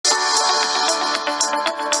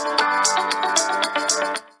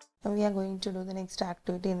are going to do the next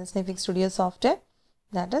activity in the Synfig Studio software,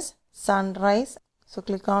 that is sunrise. So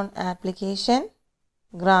click on application,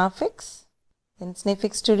 graphics, then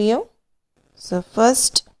Synfig Studio. So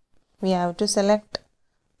first we have to select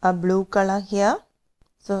a blue color here.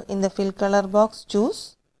 So in the fill color box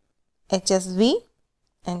choose HSV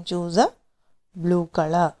and choose a blue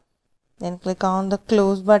color. Then click on the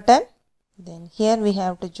close button. Then here we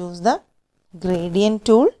have to choose the gradient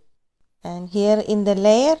tool. And here in the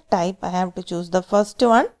layer type I have to choose the first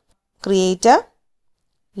one, create a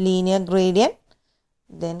linear gradient.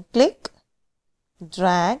 Then click,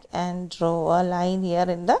 drag and draw a line here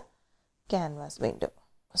in the canvas window.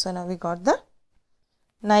 So now we got the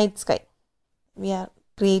night sky. We are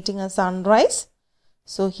creating a sunrise.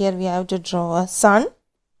 So here we have to draw a sun.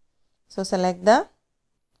 So select the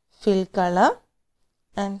fill color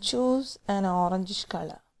and choose an orangish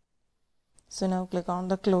color. So now click on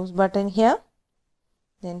the close button here.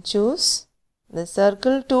 Then choose the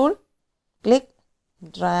circle tool. Click,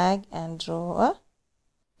 drag and draw a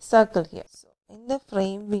circle here. So in the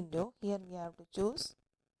frame window, here we have to choose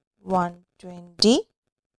 120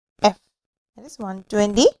 F. That is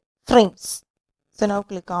 120 frames. So now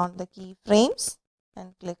click on the keyframes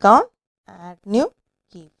and click on add new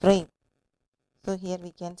keyframe. So here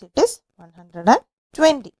we can see it is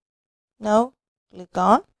 120. Now click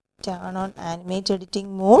on turn on animate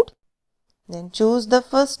editing mode. Then choose the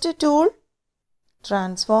first tool,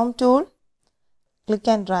 transform tool. Click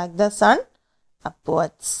and drag the sun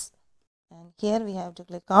upwards. And here we have to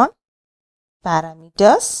click on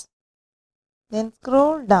parameters. Then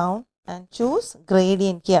scroll down and choose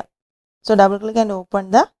gradient here. So double click and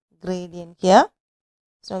open the gradient here.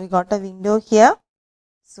 So we got a window here.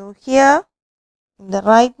 So here in the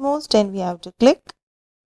rightmost end we have to click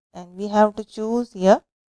and we have to choose here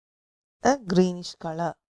a greenish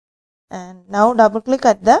color. And now double click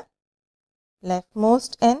at the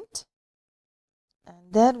leftmost end and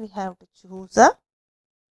there we have to choose a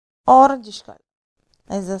orangish color.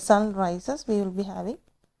 As the sun rises we will be having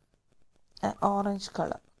an orange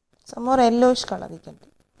color. Some more yellowish color we can do.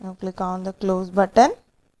 Now click on the close button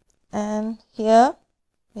and here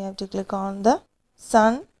we have to click on the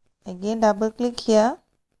sun. Again double click here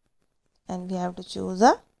and we have to choose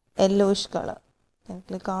a yellowish color. Then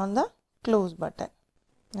click on the close button.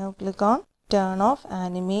 Now click on turn off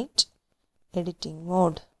animate editing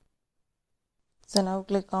mode. So now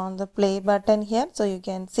click on the play button here. So you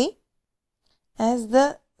can see as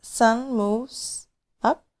the sun moves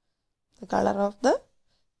up, the color of the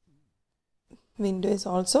window is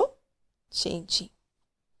also changing.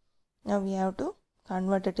 Now we have to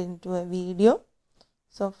convert it into a video.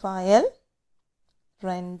 So file,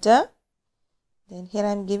 render. Then here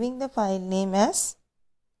I am giving the file name as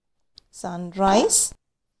sunrise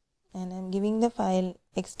and I am giving the file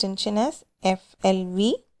extension as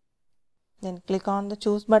FLV. Then click on the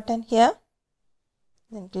choose button here.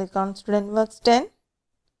 Then click on StudentWorks 10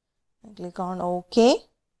 and click on OK.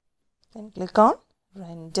 Then click on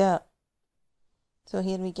render. So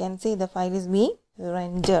here we can see the file is being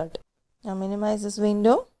rendered. Now minimize this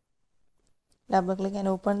window. Double click and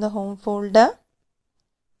open the home folder.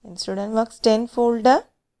 Then StudentWorks 10 folder.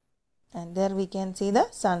 And there we can see the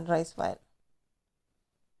sunrise file.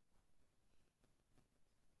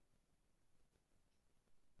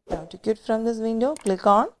 Now to quit from this window, click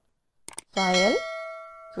on File,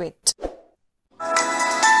 Quit.